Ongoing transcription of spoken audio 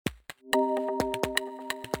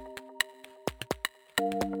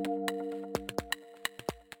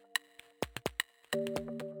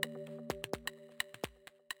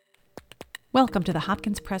Welcome to the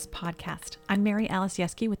Hopkins Press podcast. I'm Mary Alice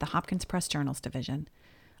Yeske with the Hopkins Press Journals Division.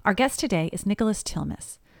 Our guest today is Nicholas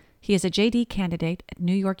Tilmes. He is a JD candidate at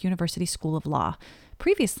New York University School of Law.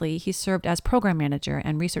 Previously, he served as program manager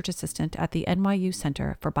and research assistant at the NYU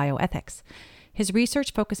Center for Bioethics. His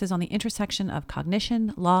research focuses on the intersection of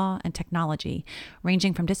cognition, law, and technology,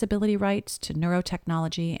 ranging from disability rights to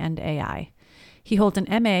neurotechnology and AI. He holds an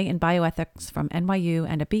MA in bioethics from NYU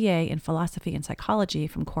and a BA in philosophy and psychology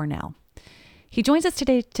from Cornell. He joins us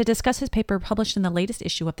today to discuss his paper published in the latest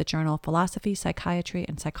issue of the journal Philosophy, Psychiatry,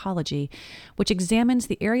 and Psychology, which examines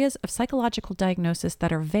the areas of psychological diagnosis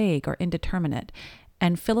that are vague or indeterminate,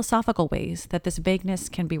 and philosophical ways that this vagueness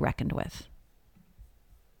can be reckoned with.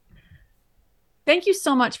 Thank you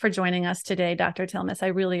so much for joining us today, Dr. Tilmes. I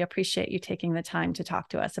really appreciate you taking the time to talk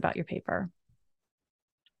to us about your paper.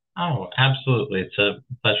 Oh, absolutely. It's a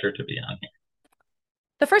pleasure to be on here.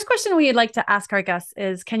 The first question we'd like to ask our guests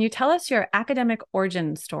is, can you tell us your academic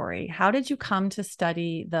origin story? How did you come to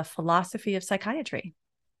study the philosophy of psychiatry?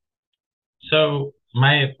 So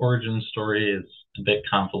my origin story is a bit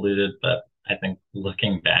convoluted, but I think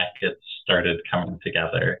looking back, it started coming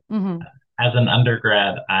together. As an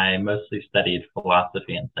undergrad, I mostly studied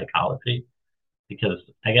philosophy and psychology because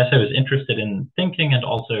I guess I was interested in thinking and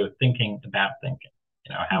also thinking about thinking,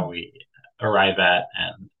 how we arrive at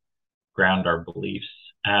and ground our beliefs.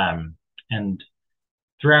 And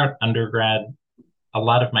throughout undergrad, a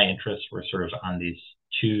lot of my interests were sort of on these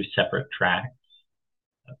two separate tracks.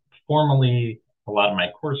 Formally, a lot of my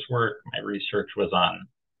coursework, my research was on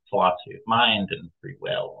philosophy of mind and free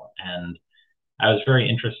will. And I was very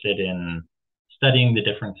interested in studying the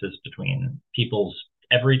differences between people's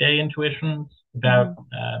everyday intuitions about,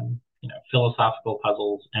 philosophical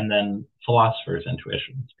puzzles and then philosophers'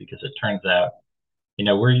 intuitions, because it turns out,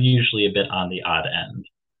 we're usually a bit on the odd end.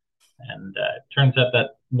 And it turns out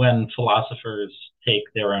that when philosophers take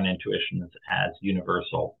their own intuitions as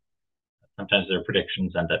universal, sometimes their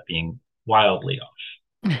predictions end up being wildly off.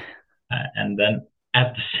 And then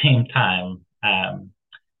at the same time, I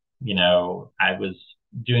was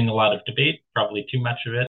doing a lot of debate, probably too much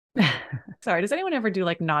of it. Sorry, does anyone ever do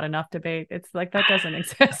not enough debate? It's like that doesn't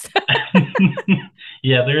exist.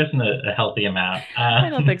 Yeah, there isn't a healthy amount. I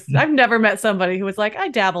don't think so. I've never met somebody who was like, I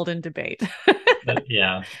dabbled in debate.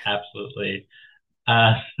 Yeah, absolutely.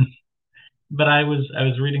 But I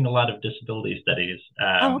was reading a lot of disability studies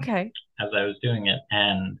okay. as I was doing it,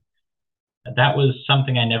 and that was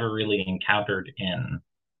something I never really encountered in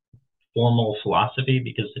formal philosophy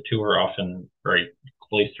because the two are often very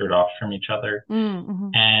cloistered off from each other.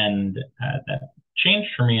 And that changed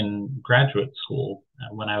for me in graduate school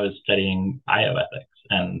when I was studying bioethics.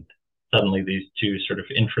 And suddenly these two sort of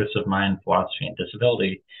interests of mine, philosophy and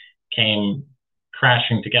disability, came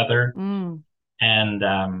crashing together. And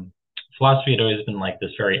philosophy had always been like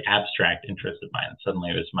this very abstract interest of mine.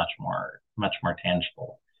 Suddenly it was much more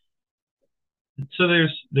tangible. So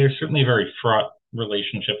there's certainly a very fraught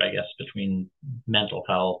relationship, I guess, between mental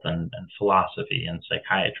health and philosophy and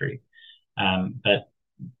psychiatry. But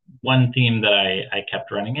one theme that I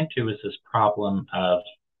kept running into was this problem of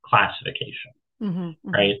classification,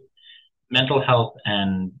 right? Mental health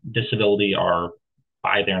and disability are,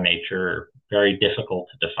 by their nature, very difficult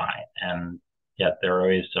to define. And yet there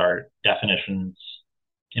always are definitions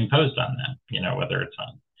imposed on them, whether it's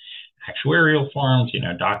on actuarial forms,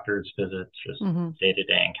 doctors' visits, just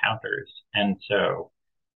day-to-day encounters. And so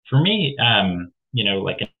for me,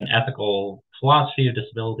 like an ethical philosophy of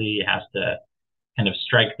disability has to kind of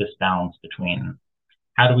strike this balance between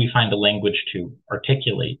how do we find a language to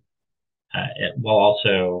articulate it while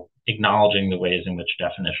also acknowledging the ways in which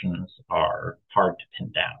definitions are hard to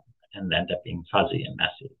pin down and end up being fuzzy and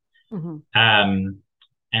messy.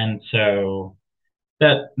 And so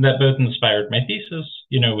that both inspired my thesis,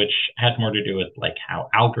 which had more to do with like how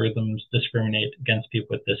algorithms discriminate against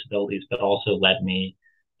people with disabilities, but also led me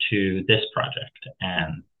to this project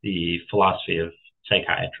and the philosophy of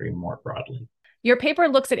psychiatry more broadly. Your paper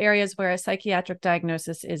looks at areas where a psychiatric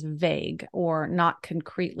diagnosis is vague or not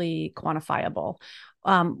concretely quantifiable.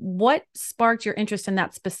 What sparked your interest in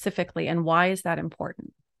that specifically, and why is that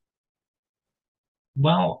important?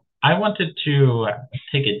 Well, I wanted to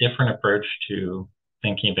take a different approach to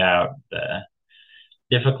thinking about the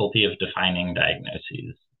difficulty of defining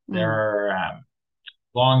diagnoses. There are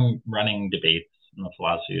long-running debates in the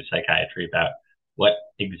philosophy of psychiatry about what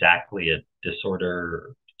exactly a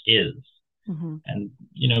disorder is. And,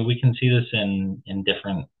 we can see this in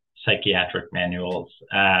different psychiatric manuals.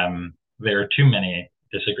 There are too many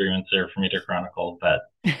disagreements there for me to chronicle, but,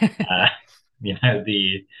 the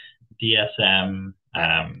DSM,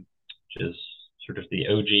 which is sort of the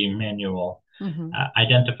OG manual,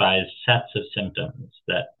 identifies sets of symptoms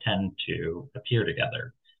that tend to appear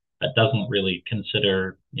together, but doesn't really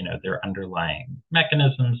consider, their underlying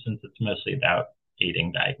mechanisms, since it's mostly about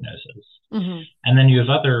aiding diagnosis. And then you have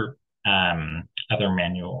other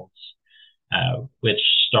manuals which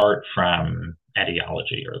start from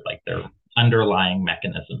etiology, or like their underlying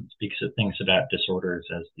mechanisms, because it thinks about disorders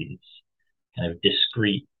as these kind of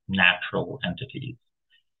discrete natural entities.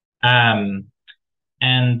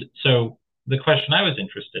 And so the question I was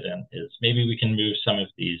interested in is, maybe we can move some of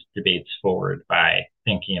these debates forward by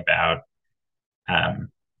thinking about,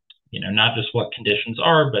 not just what conditions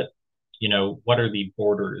are, but, what are the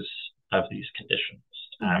borders of these conditions?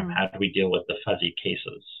 How do we deal with the fuzzy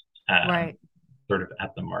cases, sort of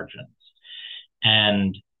at the margins?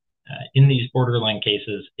 And in these borderline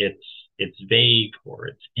cases, it's vague or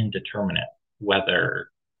it's indeterminate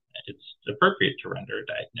whether it's appropriate to render a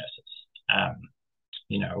diagnosis.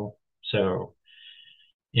 So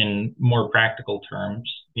in more practical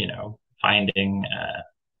terms, finding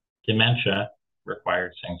dementia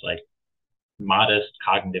requires things like modest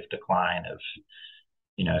cognitive decline of,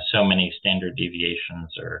 so many standard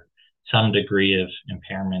deviations, or some degree of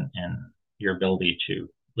impairment in your ability to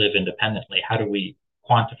live independently. How do we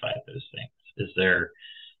quantify those things? Is there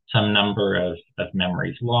some number of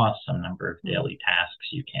memories lost, some number of daily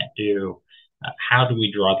tasks you can't do? How do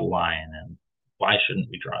we draw the line, and why shouldn't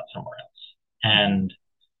we draw it somewhere else? And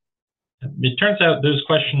it turns out those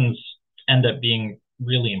questions end up being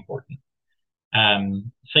really important.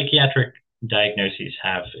 Psychiatric diagnoses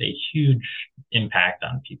have a huge impact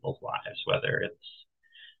on people's lives, whether it's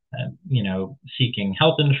seeking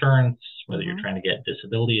health insurance, whether you're trying to get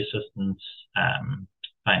disability assistance,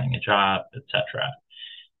 finding a job, etc.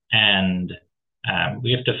 And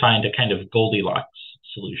we have to find a kind of Goldilocks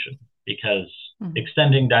solution, because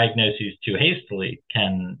extending diagnoses too hastily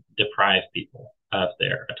can deprive people of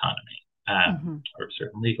their autonomy, or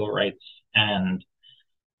certain legal rights. And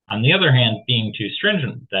on the other hand, being too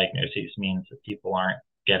stringent with diagnoses means that people aren't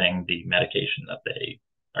getting the medication that they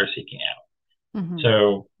are seeking out.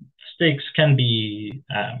 So stakes can be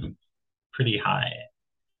pretty high.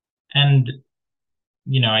 And,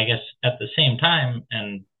 I guess at the same time,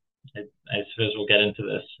 and I suppose we'll get into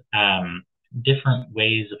this, different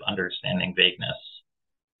ways of understanding vagueness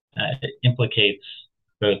it implicates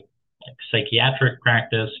both like psychiatric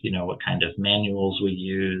practice, what kind of manuals we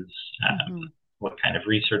use, what kind of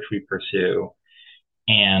research we pursue,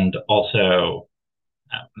 and also,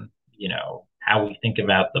 how we think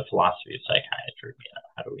about the philosophy of psychiatry.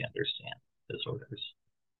 How do we understand disorders?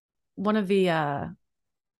 One of the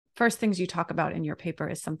first things you talk about in your paper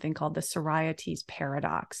is something called the Sorites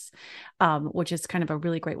paradox, which is kind of a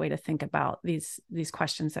really great way to think about these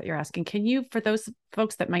questions that you're asking. Can you, for those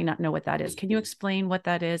folks that might not know what that is, can you explain what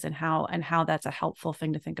that is and how that's a helpful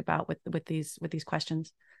thing to think about with these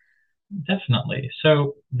questions? Definitely.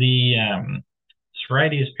 So the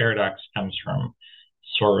Sorites paradox comes from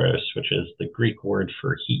Soros, which is the Greek word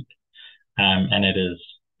for heat, and it is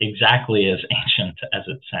exactly as ancient as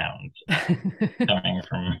it sounds, coming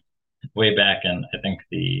from way back in, I think,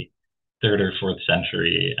 the 3rd or 4th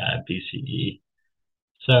century BCE.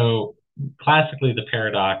 So classically, the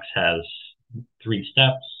paradox has 3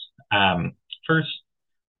 steps. First,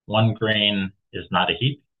 one grain is not a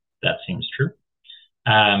heap. That seems true.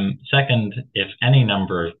 Second, if any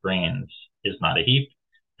number of grains is not a heap,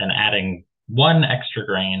 then adding 1 extra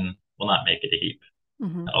grain will not make it a heap.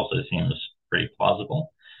 That also seems pretty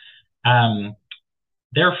plausible.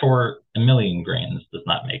 Therefore, 1,000,000 grains does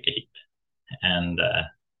not make a heap. And,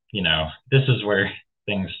 this is where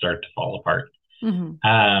things start to fall apart.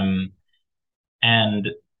 And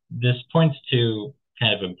this points to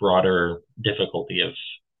kind of a broader difficulty of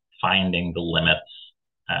finding the limits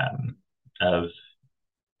of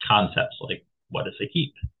concepts like, what is a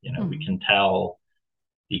heap? We can tell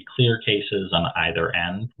the clear cases on either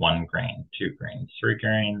end, 1 grain, 2 grains, 3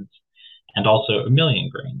 grains, and also 1,000,000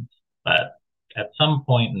 grains. But at some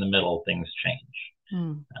point in the middle, things change.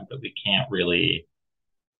 But we can't really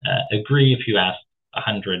agree if you ask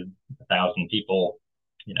 100,000 people,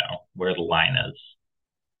 where the line is.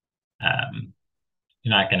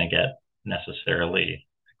 You're not going to get necessarily a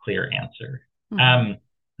clear answer.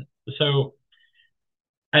 So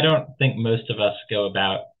I don't think most of us go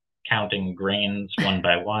about counting grains one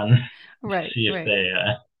by one to see if they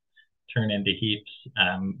turn into heaps.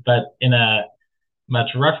 But in a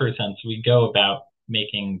much rougher sense, we go about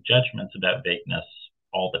making judgments about vagueness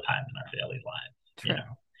all the time in our daily lives.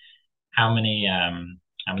 How many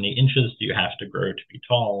inches do you have to grow to be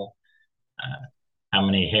tall? How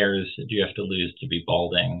many hairs do you have to lose to be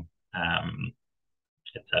balding,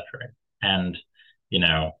 etc. And, you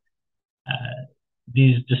know,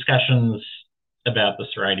 these discussions about the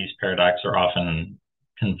Sorites paradox are often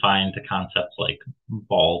confined to concepts like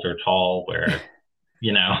bald or tall, where,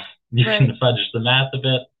 you Right. can fudge the math a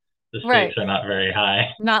bit. The Right. stakes are not very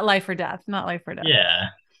high. Not life or death. Not life or death. Yeah.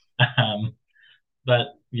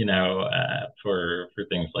 But, for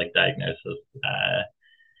things like diagnosis,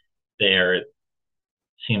 there it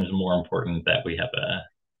seems more important that we have a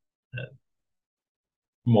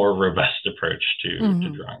more robust approach to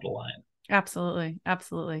drawing the line. Absolutely.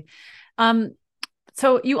 Absolutely.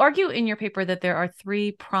 So you argue in your paper that there are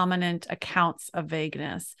three prominent accounts of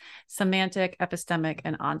vagueness: semantic, epistemic,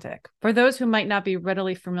 and ontic. For those who might not be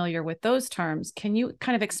readily familiar with those terms, can you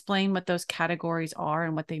kind of explain what those categories are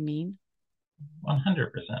and what they mean?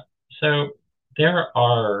 100%. So there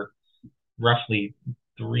are roughly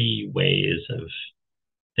three ways of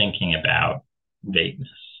thinking about vagueness,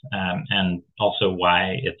 and also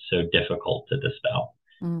why it's so difficult to dispel.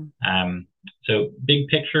 So big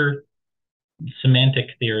picture, semantic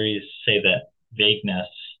theories say that vagueness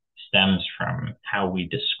stems from how we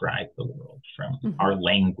describe the world, from our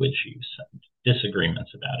language use and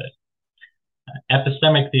disagreements about it.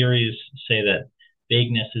 Epistemic theories say that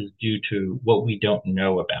vagueness is due to what we don't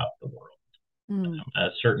know about the world, a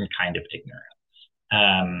certain kind of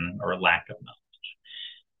ignorance, or lack of knowledge.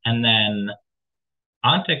 And then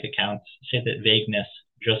ontic accounts say that vagueness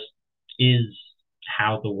just is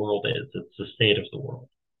how the world is. It's the state of the world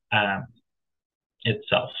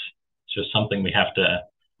itself. It's just something we have to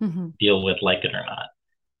deal with, like it or not.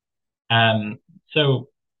 So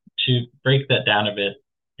to break that down a bit,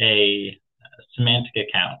 a semantic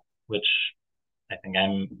account, which I think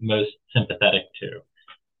I'm most sympathetic to,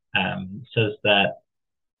 says that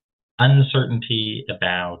uncertainty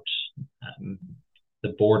about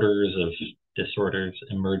the borders of disorders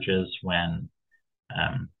emerges when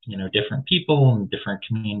different people and different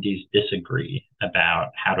communities disagree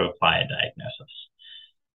about how to apply a diagnosis.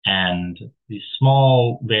 And these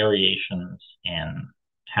small variations in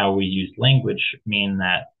how we use language mean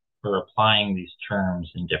that we're applying these terms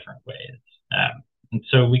in different ways. And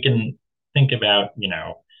so we can think about,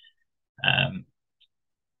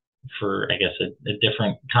 for, I guess, a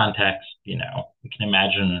different context, we can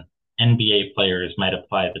imagine NBA players might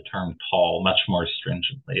apply the term tall much more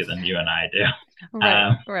stringently than you and I do.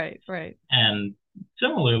 Right. And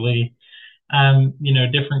similarly,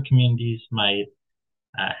 different communities might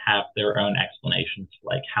have their own explanations,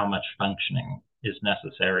 like how much functioning is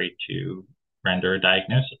necessary to render a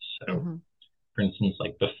diagnosis. So, for instance,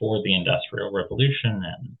 like before the Industrial Revolution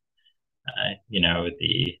and,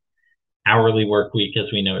 the hourly work week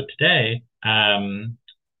as we know it today,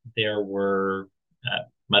 there were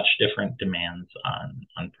much different demands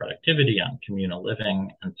on productivity, on communal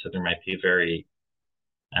living. And so there might be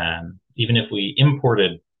even if we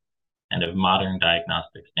imported kind of modern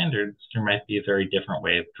diagnostic standards, there might be a very different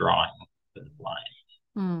way of drawing those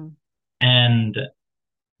lines. And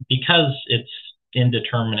because it's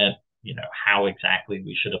indeterminate, how exactly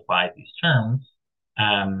we should apply these terms,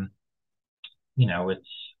 it's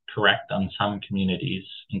correct on some communities'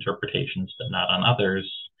 interpretations, but not on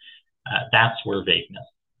others. That's where vagueness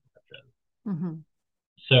is.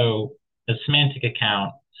 So a semantic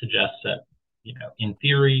account suggests that, in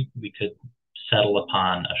theory, we could settle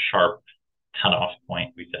upon a sharp cutoff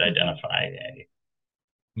point. We could identify a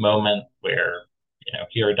moment where,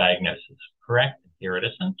 here a diagnosis is correct, here it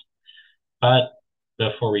isn't. But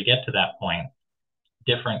before we get to that point,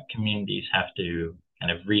 different communities have to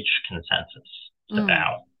kind of reach consensus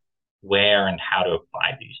about where and how to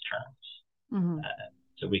apply these terms.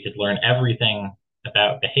 So we could learn everything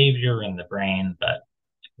about behavior in the brain, but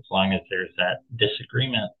as long as there's that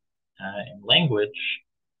disagreement in language,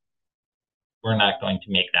 we're not going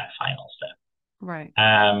to make that final step. Right.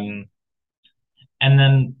 And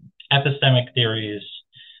then epistemic theories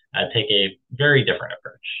take a very different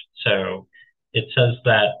approach. So it says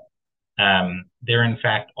that there, in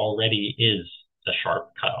fact, already is a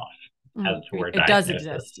sharp cutoff as to where it does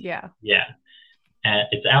exist. Yeah. Yeah. And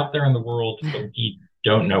it's out there in the world, but we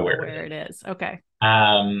don't know where it is. Okay.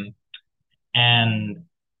 And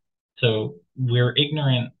so we're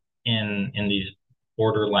ignorant in these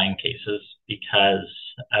borderline cases because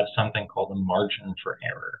of something called a margin for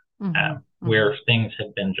error, where things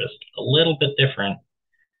have been just a little bit different,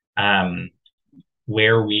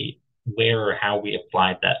 where or how we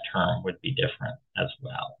applied that term would be different as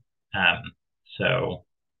well. So,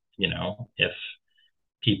 if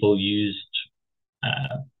people used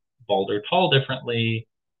bald or tall differently,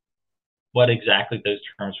 what exactly those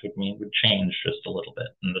terms would mean would change just a little bit.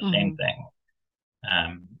 And the same thing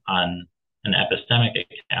on an epistemic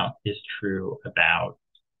account is true about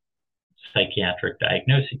psychiatric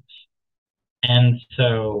diagnoses. And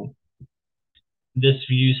so this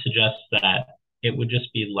view suggests that it would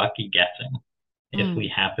just be lucky guessing if we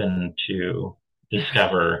happen to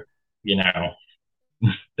discover,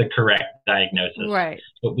 the correct diagnosis. Right.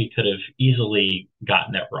 But we could have easily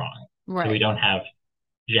gotten it wrong. Right. So we don't have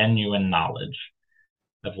genuine knowledge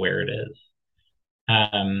of where it is.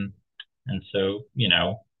 And so,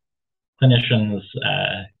 clinicians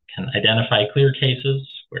can identify clear cases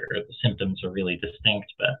where the symptoms are really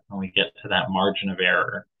distinct, but when we get to that margin of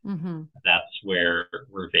error, that's where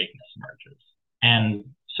vagueness emerges. And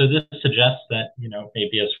so this suggests that,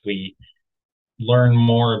 maybe as we learn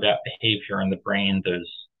more about behavior in the brain, those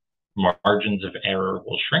margins of error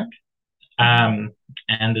will shrink.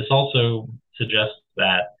 And this also suggests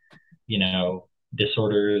that,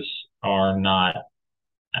 disorders are not,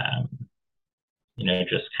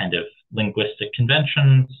 just kind of linguistic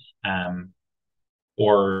conventions,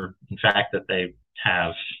 or in fact that they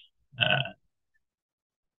have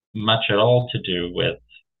much at all to do with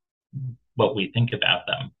what we think about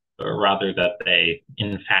them, or rather that they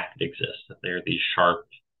in fact exist, that they're these sharp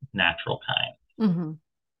natural kinds.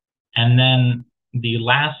 And then the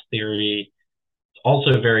last theory,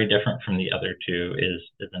 also very different from the other two, is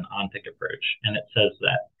an ontic approach. And it says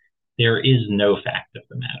that there is no fact of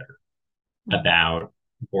the matter about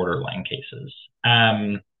borderline cases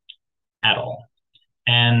at all.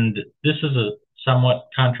 And this is a somewhat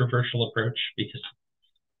controversial approach because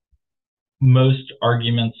most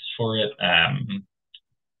arguments for it,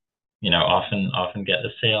 often get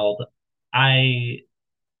assailed. I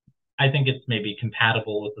think it's maybe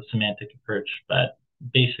compatible with the semantic approach, but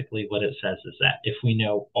basically what it says is that if we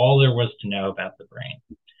know all there was to know about the brain,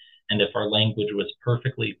 and if our language was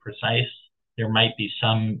perfectly precise, there might be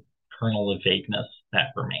some kernel of vagueness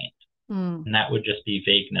that remained. And that would just be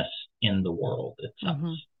vagueness in the world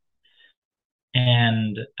itself.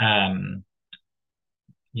 And,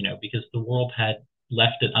 because the world had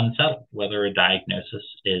left it unsettled whether a diagnosis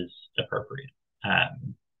is appropriate.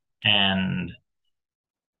 And,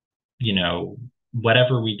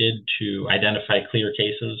 whatever we did to identify clear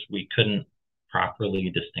cases, we couldn't properly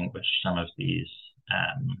distinguish some of these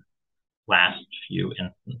last few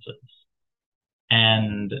instances.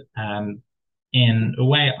 And in a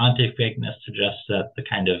way, ontic vagueness suggests that the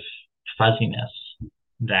kind of fuzziness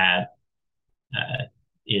that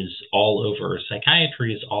is all over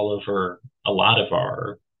psychiatry, is all over a lot of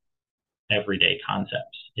our everyday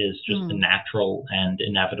concepts, is just a natural and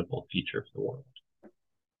inevitable feature of the world.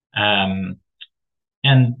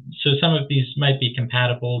 And so some of these might be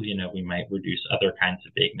compatible. We might reduce other kinds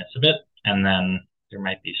of vagueness a bit, and then there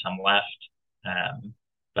might be some left.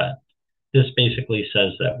 But this basically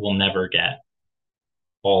says that we'll never get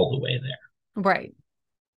all the way there. Right.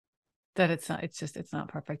 That it's not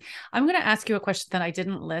perfect. I'm going to ask you a question that I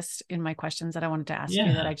didn't list in my questions that I wanted to ask you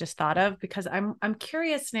that I just thought of, because I'm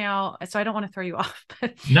curious now. So I don't want to throw you off,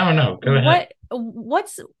 but no, go ahead.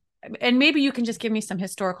 And maybe you can just give me some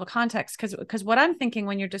historical context, because what I'm thinking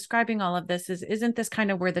when you're describing all of this isn't this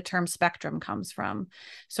kind of where the term spectrum comes from?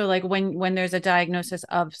 So like when there's a diagnosis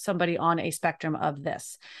of somebody on a spectrum of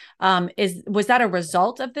this, was that a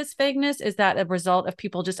result of this vagueness? Is that a result of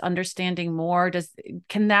people just understanding more?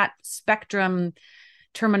 Can that spectrum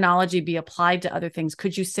terminology be applied to other things?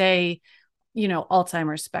 Could you say,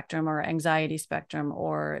 Alzheimer's spectrum or anxiety spectrum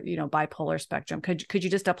or, bipolar spectrum? Could you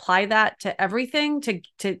just apply that to everything to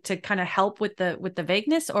kind of help with the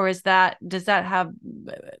vagueness, or does that have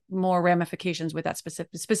more ramifications with that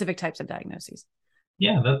specific types of diagnoses?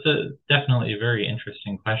 Yeah, that's definitely a very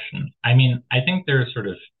interesting question. I mean, I think there are sort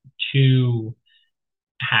of two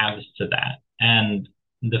halves to that. And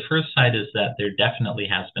the first side is that there definitely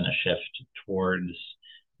has been a shift towards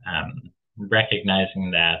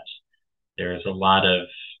recognizing that there's a lot of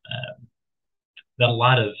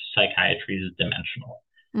psychiatry is dimensional,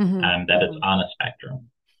 that it's on a spectrum.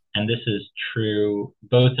 And this is true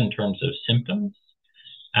both in terms of symptoms,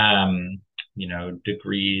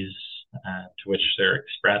 degrees to which they're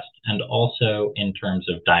expressed, and also in terms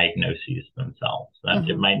of diagnoses themselves. That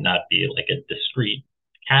it might not be like a discrete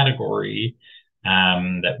category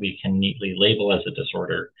that we can neatly label as a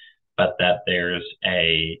disorder, but that there's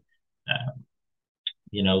a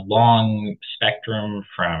long spectrum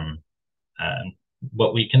from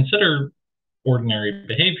what we consider ordinary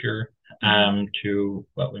behavior to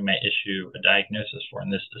what we might issue a diagnosis for.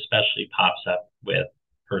 And this especially pops up with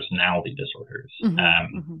personality disorders,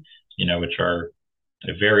 which are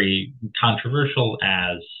very controversial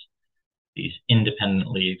as these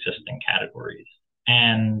independently existing categories.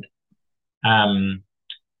 And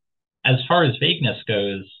as far as vagueness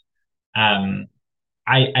goes, um,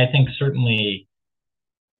 I think certainly,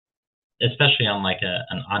 especially on like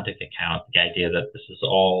an ontic account, the idea that this is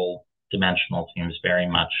all dimensional seems very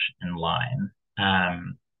much in line.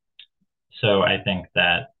 So I think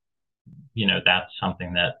that, that's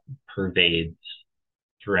something that pervades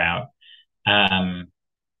throughout. Um,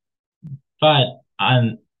 but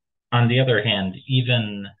on the other hand,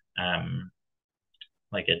 even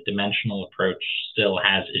like a dimensional approach still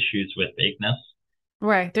has issues with vagueness.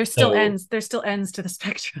 Right. There's still ends. There's still ends to the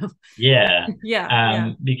spectrum. Yeah.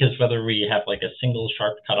 Yeah. Because whether we have like a single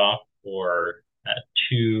sharp cutoff or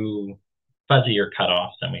two fuzzier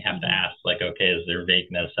cutoffs, then we have to ask, like, okay, is there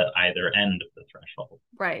vagueness at either end of the threshold?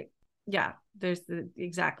 Right. Yeah.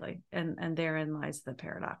 Exactly. And therein lies the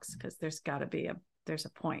paradox, because there's got to be there's a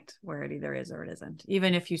point where it either is or it isn't,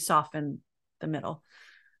 even if you soften the middle.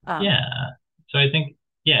 Yeah. So I think,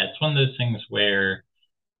 it's one of those things where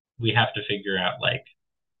we have to figure out like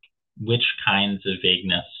which kinds of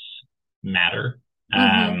vagueness matter.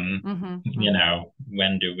 When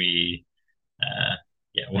do we,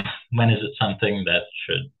 when is it something that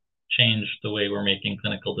should change the way we're making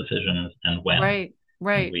clinical decisions, and when right.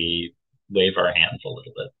 we wave our hands a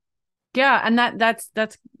little bit. Yeah, and that's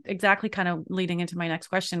exactly kind of leading into my next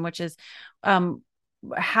question, which is,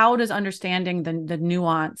 how does understanding the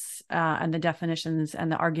nuance and the definitions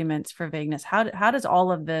and the arguments for vagueness, how does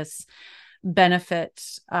all of this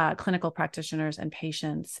benefit clinical practitioners and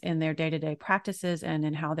patients in their day-to-day practices and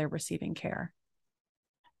in how they're receiving care?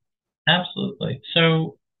 Absolutely.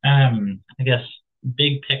 So I guess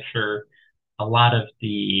big picture, a lot of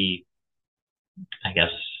the,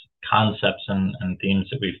 concepts and themes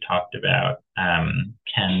that we've talked about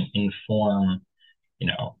can inform,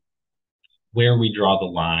 where we draw the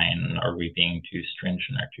line. Are we being too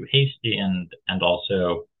stringent or too hasty? And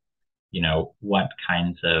also, what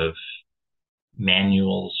kinds of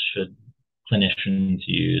manuals should clinicians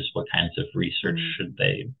use? What kinds of research should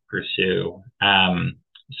they pursue?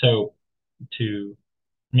 So to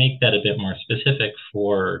make that a bit more specific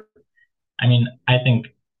I think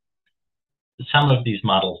some of these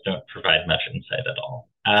models don't provide much insight at all.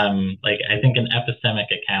 I think an epistemic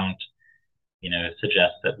account,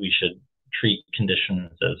 suggests that we should treat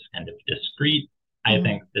conditions as kind of discrete. I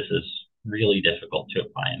think this is really difficult to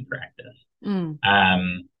apply in practice.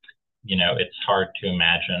 It's hard to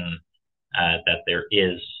imagine that there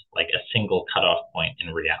is like a single cutoff point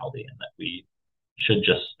in reality and that we should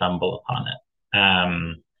just stumble upon it.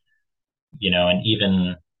 And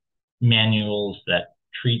even manuals that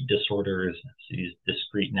treat disorders as these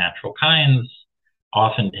discrete natural kinds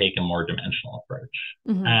often take a more dimensional approach.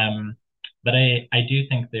 But I do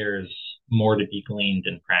think there's more to be gleaned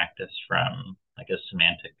in practice from like a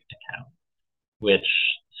semantic account, which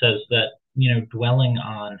says that, dwelling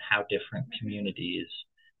on how different communities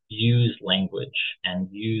use language and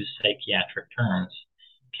use psychiatric terms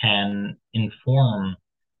can inform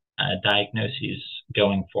diagnoses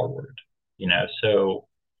going forward. So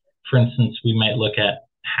for instance, we might look at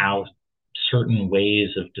how certain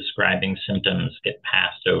ways of describing symptoms get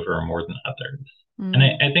passed over more than others. And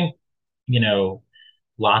I think,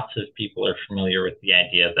 lots of people are familiar with the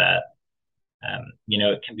idea that,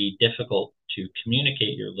 it can be difficult to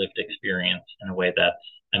communicate your lived experience in a way that's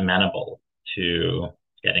amenable to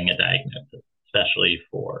getting a diagnosis, especially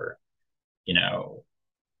for,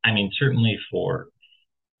 certainly for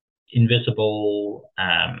invisible,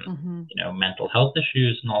 mental health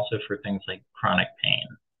issues, and also for things like chronic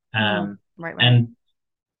pain. Right. And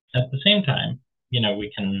at the same time,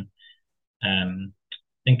 we can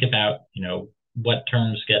think about, what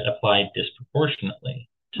terms get applied disproportionately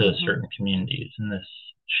to certain communities, and this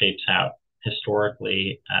shapes out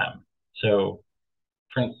historically. So,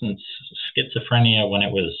 for instance, schizophrenia, when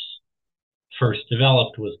it was first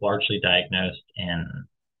developed, was largely diagnosed in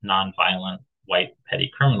nonviolent white petty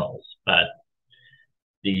criminals, but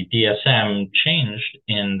the DSM changed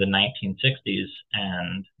in the 1960s,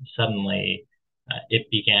 and suddenly it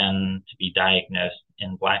began to be diagnosed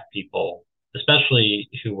in Black people, especially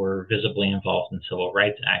who were visibly involved in civil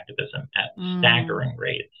rights activism, at staggering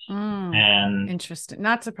rates. And interesting.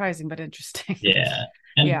 Not surprising, but interesting. Yeah.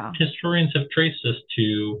 And historians have traced this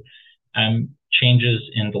to changes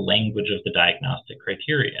in the language of the diagnostic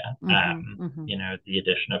criteria. The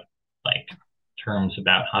addition of like terms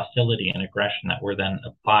about hostility and aggression that were then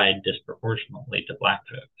applied disproportionately to Black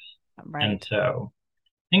folks. Right. And so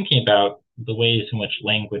thinking about the ways in which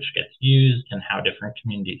language gets used and how different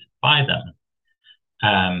communities apply them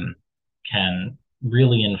can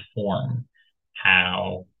really inform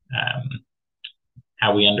how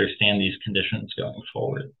we understand these conditions going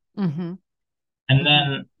forward. And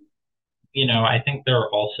then I think there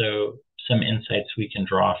are also some insights we can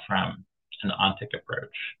draw from an ontic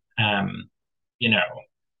approach. Um, you know,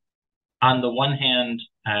 on the one hand,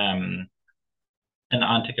 an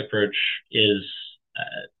ontic approach is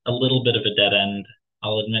a little bit of a dead end,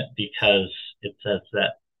 I'll admit, because it says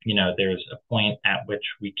that, there's a point at which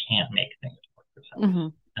we can't make things more precise. Mm-hmm.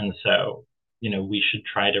 And so, we should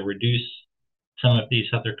try to reduce some of these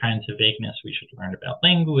other kinds of vagueness. We should learn about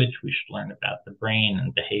language. We should learn about the brain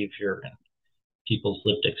and behavior and people's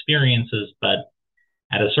lived experiences. But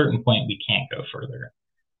at a certain point, we can't go further.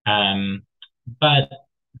 But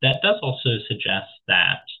that does also suggest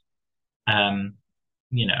that,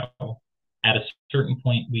 at a certain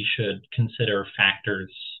point, we should consider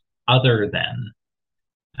factors other than,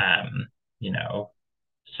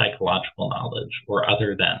 psychological knowledge or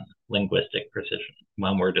other than linguistic precision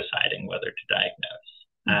when we're deciding whether to diagnose.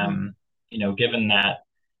 Given that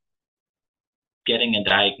getting a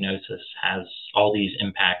diagnosis has all these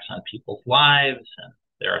impacts on people's lives and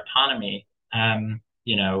their autonomy,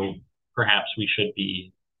 perhaps we should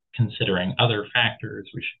be considering other factors.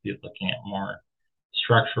 We should be looking at more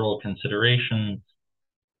structural considerations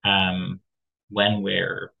when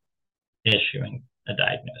we're issuing a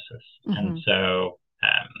diagnosis. And so,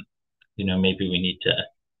 maybe we need to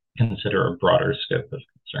consider a broader scope of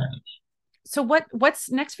concerns. So what's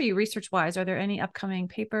next for you research-wise? Are there any upcoming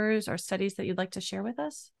papers or studies that you'd like to share with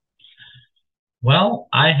us? Well,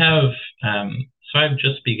 I have, so I've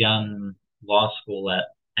just begun law school at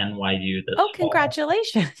NYU this fall.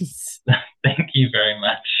 Congratulations. Thank you very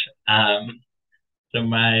much. So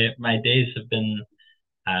my days have been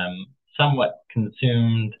somewhat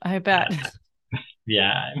consumed. I bet.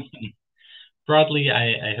 Yeah, broadly,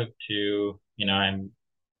 I hope to,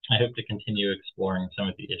 I hope to continue exploring some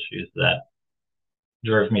of the issues that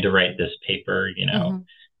drove me to write this paper,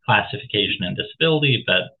 classification and disability,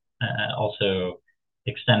 but also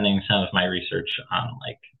extending some of my research on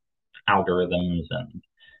like algorithms and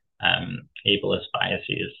ableist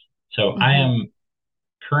biases. So I am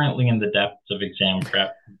currently in the depths of exam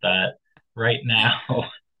prep, but right now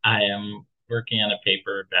I am working on a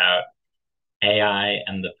paper about AI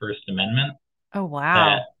and the First Amendment. Oh, wow.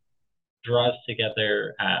 That draws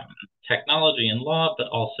together technology and law, but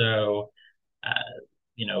also,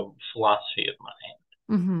 philosophy of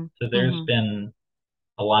mind. So there's been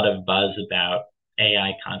a lot of buzz about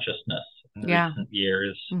AI consciousness in recent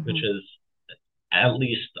years, which is, at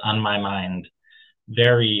least on my mind,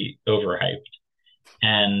 very overhyped.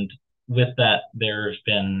 And with that, there have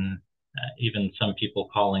been even some people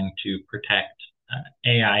calling to protect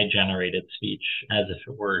AI-generated speech as if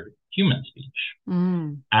it were human speech.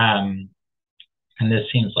 And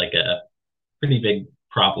this seems like a pretty big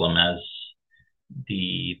problem, as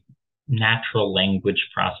the natural language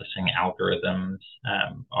processing algorithms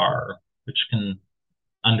which can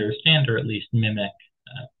understand or at least mimic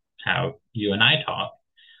how you and I talk,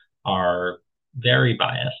 are very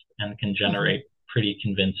biased and can generate pretty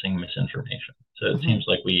convincing misinformation. So it seems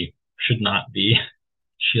like we should not be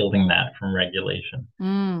shielding that from regulation.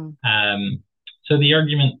 So the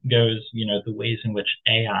argument goes, the ways in which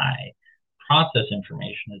AI process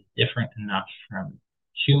information is different enough from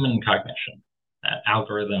human cognition that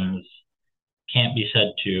algorithms can't be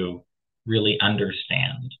said to really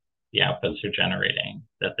understand the outputs they're generating,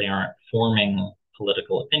 that they aren't forming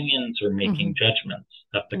political opinions or making judgments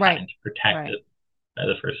of the kind protected by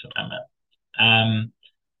the First Amendment.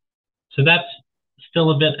 So that's still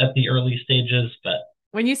a bit at the early stages, but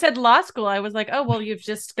when you said law school, I was like, oh, well, you've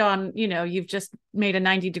just gone, you've just made a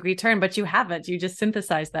 90-degree turn, but you haven't. You just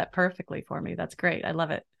synthesized that perfectly for me. That's great. I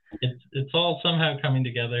love it. It's all somehow coming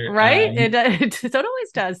together. Right? It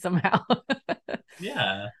always does somehow.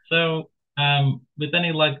 Yeah. So with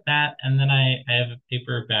any luck, that, and then I have a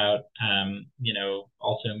paper about,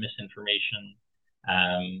 also misinformation,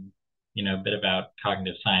 a bit about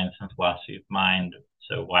cognitive science and philosophy of mind.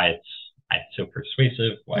 So why it's so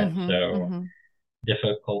persuasive, why it's so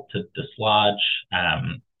difficult to dislodge.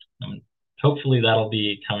 Hopefully that'll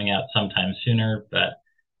be coming out sometime sooner, but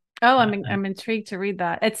I'm intrigued to read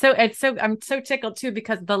that. I'm so tickled too,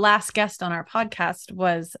 because the last guest on our podcast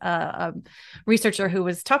was a researcher who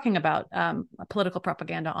was talking about political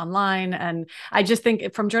propaganda online, and I just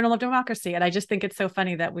think from Journal of Democracy, and I just think it's so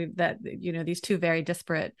funny that these two very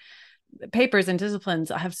disparate papers and disciplines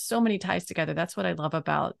have so many ties together. That's what I love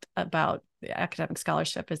about academic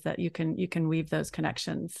scholarship, is that you can weave those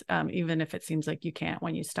connections, even if it seems like you can't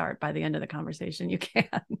when you start. By the end of the conversation, you can.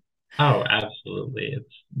 Oh, absolutely.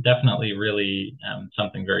 It's definitely really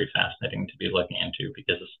something very fascinating to be looking into,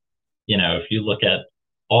 because, if you look at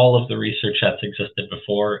all of the research that's existed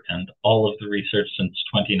before and all of the research since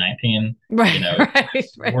 2019. Right,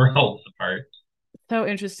 right. Worlds apart. So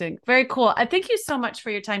interesting. Very cool. I thank you so much for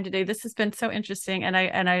your time today. This has been so interesting, and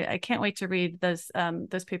I can't wait to read those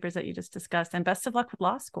papers that you just discussed. And best of luck with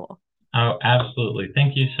law school. Oh, absolutely.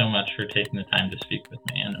 Thank you so much for taking the time to speak with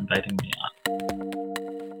me and inviting me on.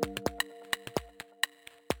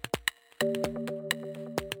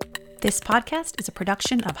 This podcast is a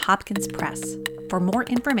production of Hopkins Press. For more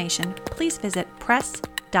information, please visit press.jhu.edu.